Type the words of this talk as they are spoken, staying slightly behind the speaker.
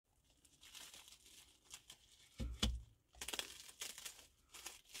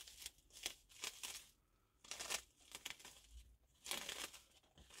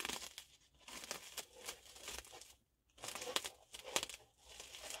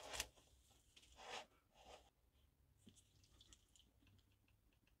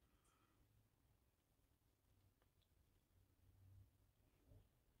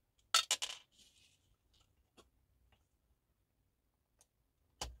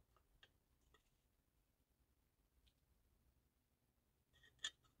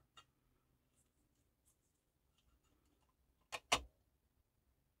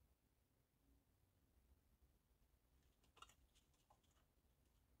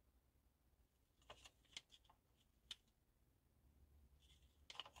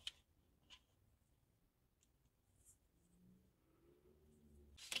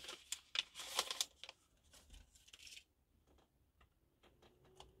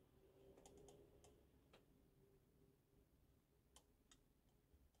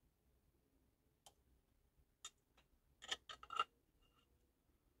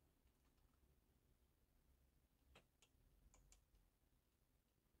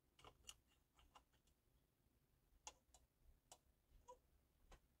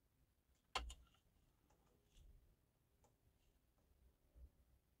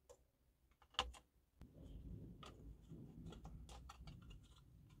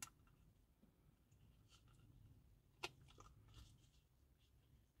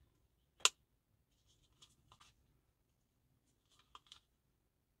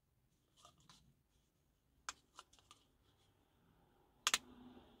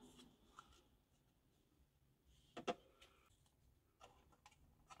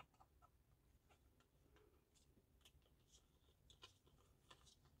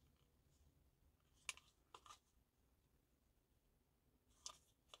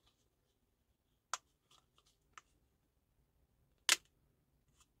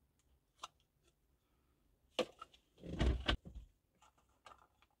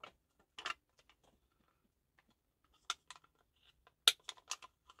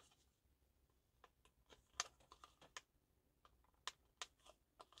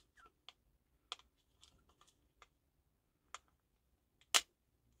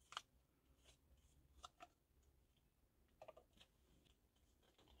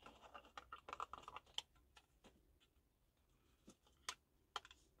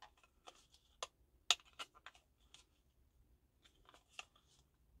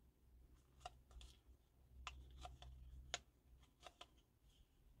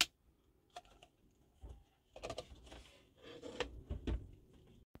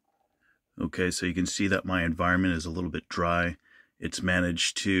Okay, so you can see that my environment is a little bit dry. It's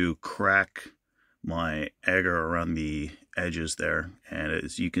managed to crack my agar around the edges there, and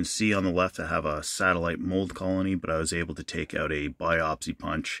as you can see on the left I have a satellite mold colony, but I was able to take out a biopsy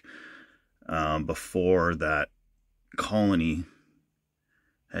punch before that colony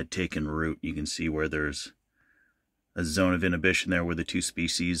had taken root. You can see where there's a zone of inhibition there where the two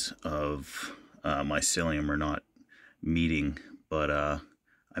species of mycelium are not meeting, but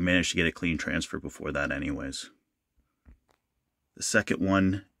I managed to get a clean transfer before that anyways. The second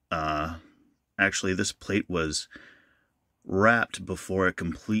one, actually this plate was wrapped before it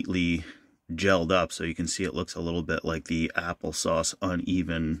completely gelled up, so you can see it looks a little bit like the applesauce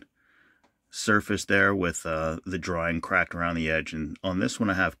uneven surface there with the drying cracked around the edge. And on this one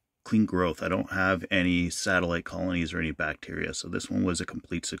I have clean growth. I don't have any satellite colonies or any bacteria, so this one was a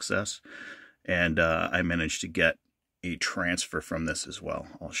complete success, and I managed to get a transfer from this as well.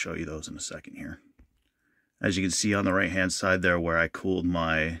 I'll show you those in a second here. As you can see on the right hand side there where I cooled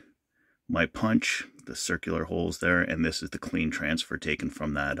my punch, the circular holes there, and this is the clean transfer taken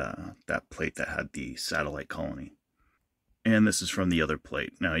from that plate that had the satellite colony. And this is from the other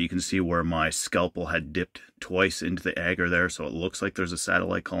plate. Now you can see where my scalpel had dipped twice into the agar there, so it looks like there's a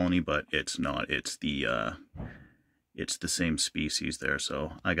satellite colony, but it's not. It's the same species there.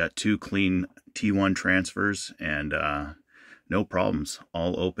 So I got two clean T1 transfers and no problems,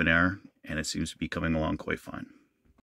 all open air, and it seems to be coming along quite fine.